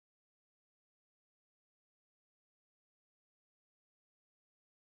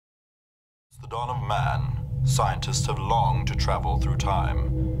the dawn of man, scientists have longed to travel through time.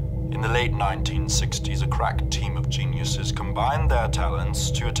 In the late 1960s, a crack team of geniuses combined their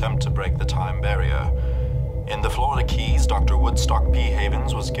talents to attempt to break the time barrier. In the Florida Keys, Dr. Woodstock P.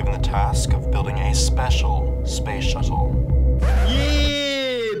 Havens was given the task of building a special space shuttle.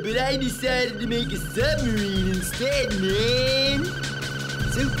 Yeah, but I decided to make a submarine instead, man.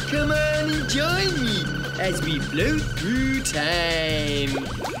 So come on and join me as we float through time.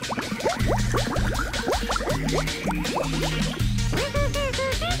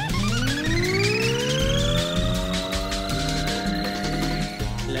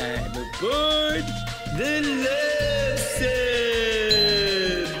 Climb aboard the Love Sub.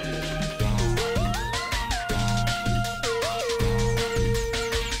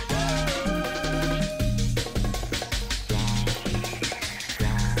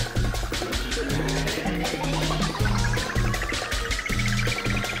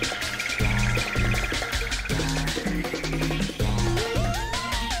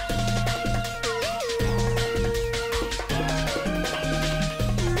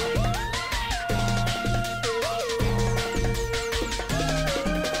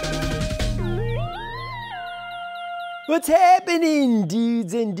 What's happening,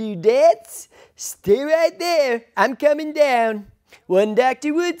 dudes and dudettes? Stay right there. I'm coming down. One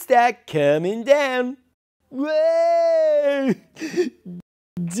Dr. Woodstock coming down. Whoa!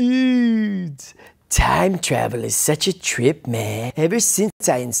 Dudes, time travel is such a trip, man. Ever since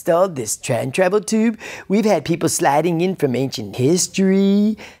I installed this time travel tube, we've had people sliding in from ancient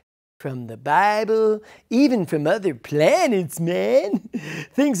history, from the Bible, even from other planets, man.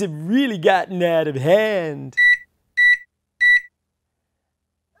 Things have really gotten out of hand.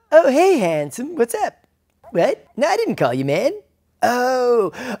 Oh, hey, handsome, what's up? What? No, I didn't call you, man.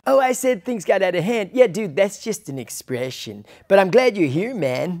 Oh, I said things got out of hand. Yeah, dude, that's just an expression. But I'm glad you're here,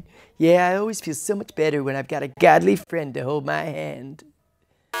 man. Yeah, I always feel so much better when I've got a godly friend to hold my hand.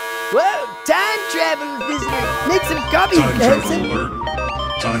 Whoa, time travel visitor. Make some coffee, handsome.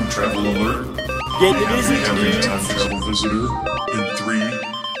 Time travel alert. Get the visit, Every dude. time travel visitor in 3,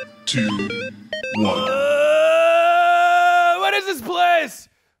 2, 1. What is this place?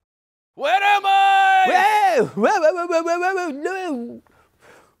 Where am I? Whoa, no.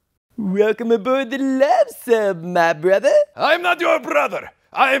 Welcome aboard the Love Sub, my brother. I'm not your brother.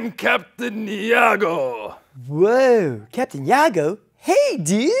 I'm Captain Iago. Whoa, Captain Iago? Hey,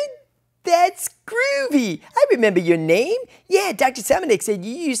 dude. That's groovy. I remember your name. Yeah, Dr. Simonek said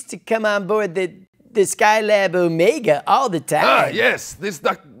you used to come on board the Skylab Omega all the time. Ah, yes, this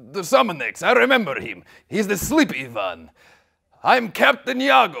Dr. Simonek. I remember him. He's the sleepy one. I'm Captain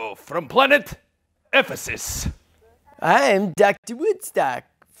Iago from planet Ephesus. I'm Dr. Woodstock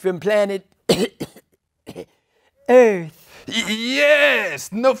from planet Earth. Yes,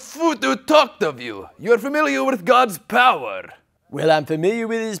 Nefutu talked of you. You're familiar with God's power. Well, I'm familiar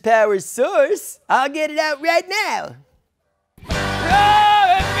with his power source. I'll get it out right now.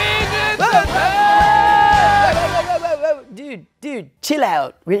 Whoa. Dude, chill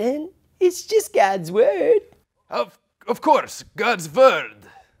out, man. It's just God's word. Of course, God's word.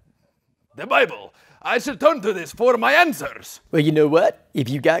 The Bible. I shall turn to this for my answers. Well, you know what? If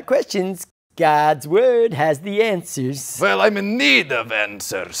you got questions, God's word has the answers. Well, I'm in need of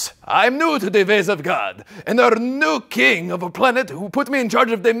answers. I'm new to the ways of God, and our new king of a planet who put me in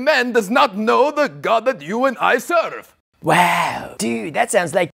charge of the men does not know the God that you and I serve. Wow, dude, that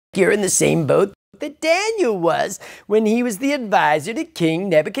sounds like you're in the same boat that Daniel was when he was the advisor to King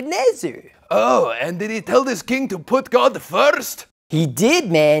Nebuchadnezzar. Oh, and did he tell this king to put God first? He did,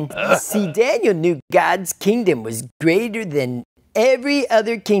 man. See, Daniel knew God's kingdom was greater than every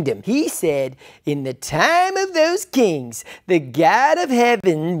other kingdom. He said, in the time of those kings, the God of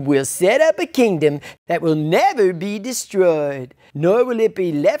heaven will set up a kingdom that will never be destroyed, nor will it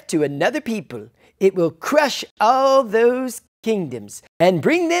be left to another people. It will crush all those kingdoms and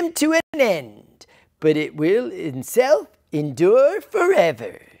bring them to an end, but it will itself endure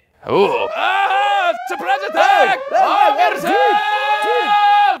forever. Oh! Ah! Surprise attack!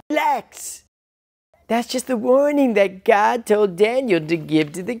 Dude, relax. That's just the warning that God told Daniel to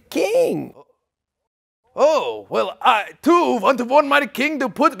give to the king. Oh, well, I too want to warn my king to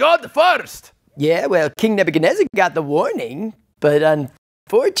put God first. Yeah, well, King Nebuchadnezzar got the warning, but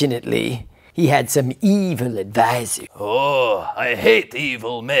unfortunately, he had some evil advisors. Oh, I hate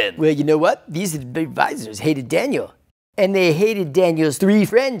evil men. Well, you know what? These advisors hated Daniel. And they hated Daniel's 3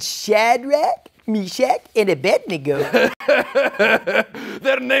 friends, Shadrach, Meshach, and Abednego.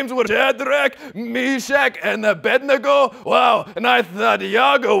 Their names were Shadrach, Meshach, and Abednego? Wow, and I thought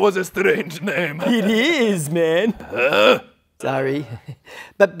Iago was a strange name. It is, man. Huh? Sorry.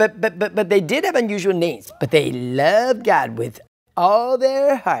 But they did have unusual names. But they loved God with all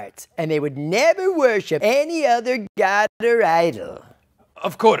their hearts. And they would never worship any other god or idol.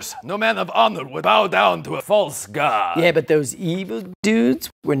 Of course, no man of honor would bow down to a false god. Yeah, but those evil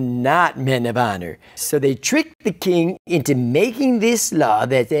dudes were not men of honor. So they tricked the king into making this law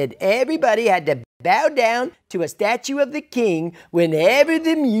that said everybody had to bow down to a statue of the king whenever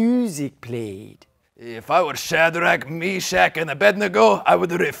the music played. If I were Shadrach, Meshach, and Abednego, I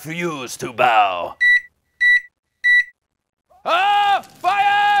would refuse to bow. Ah!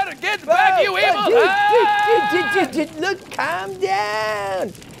 Fire! Get back, you evil! Dude, look, calm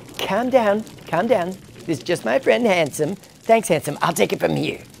down. Calm down. This is just my friend Handsome. Thanks, Handsome. I'll take it from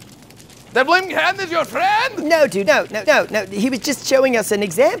here. The blimp hand is your friend? No, dude, no. He was just showing us an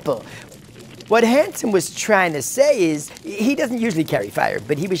example. What Handsome was trying to say is, he doesn't usually carry fire,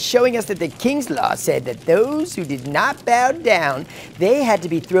 but he was showing us that the king's law said that those who did not bow down, they had to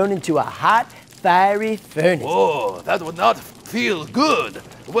be thrown into a hot, fiery furnace. Whoa, that would not feel good.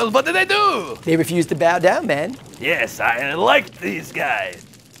 Well, what did they do? They refused to bow down, man. Yes, I liked these guys.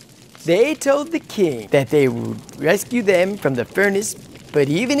 They told the king that they would rescue them from the furnace, but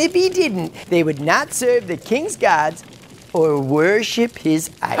even if he didn't, they would not serve the king's gods or worship his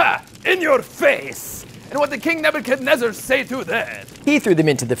idol. Ha! In your face! And what did King Nebuchadnezzar say to that? He threw them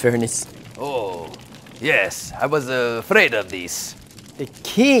into the furnace. Oh, yes, I was afraid of this. The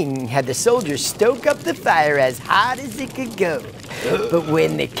king had the soldiers stoke up the fire as hot as it could go. But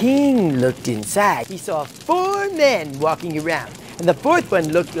when the king looked inside, he saw 4 men walking around, and the 4th one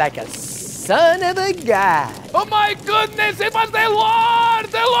looked like a son of a god. Oh my goodness, it was the Lord!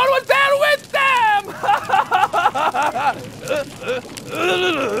 The Lord was there with them!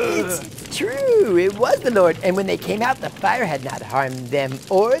 It's true, it was the Lord. And when they came out, the fire had not harmed them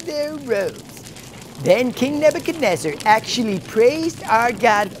or their robes. Then King Nebuchadnezzar actually praised our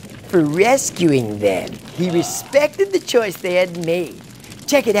God for rescuing them. He respected the choice they had made.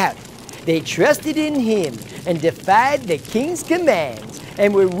 Check it out. They trusted in him and defied the king's commands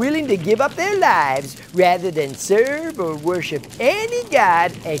and were willing to give up their lives rather than serve or worship any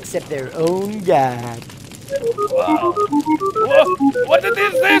god except their own God. Wow. What is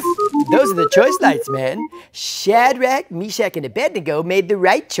this? Those are the choice lights, man. Shadrach, Meshach, and Abednego made the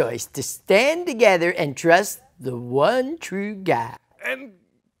right choice to stand together and trust the one true God. And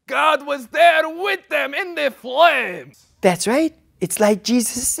God was there with them in the flames. That's right. It's like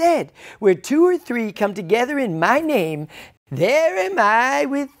Jesus said, where 2 or 3 come together in my name, there am I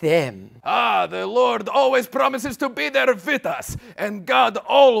with them. Ah, the Lord always promises to be there with us, and God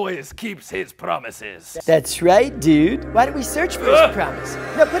always keeps his promises. That's right, dude. Why don't we search for his promise?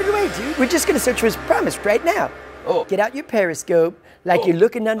 No, put it away, dude. We're just going to search for his promise right now. Oh. Get out your periscope like you're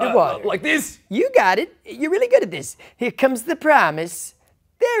looking underwater. Like this? You got it. You're really good at this. Here comes the promise.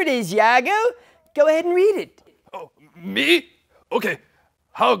 There it is, Iago. Go ahead and read it. Oh, me? Okay.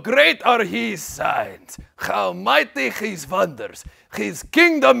 How great are his signs, how mighty his wonders. His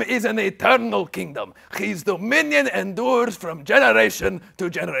kingdom is an eternal kingdom. His dominion endures from generation to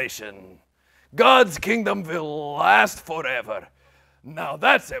generation. God's kingdom will last forever. Now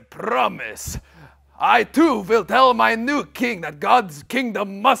that's a promise. I too will tell my new king that God's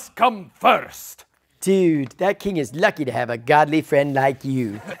kingdom must come first. Dude, that king is lucky to have a godly friend like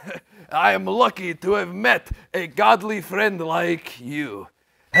you. I am lucky to have met a godly friend like you.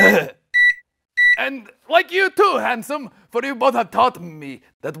 And like you too, Handsome, for you both have taught me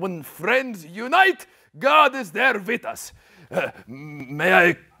that when friends unite, God is there with us. May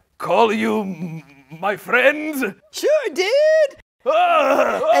I call you my friends? Sure, dude.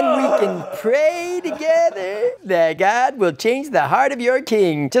 And we can pray together that God will change the heart of your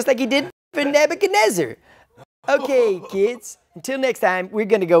king, just like he did for Nebuchadnezzar. Okay, kids, until next time, we're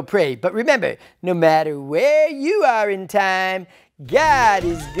going to go pray. But remember, no matter where you are in time, God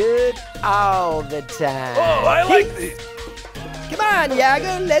is good all the time. Oh, I like this. Come on,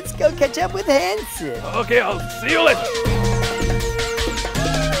 Iago, let's go catch up with Hanson. Okay, I'll see you later.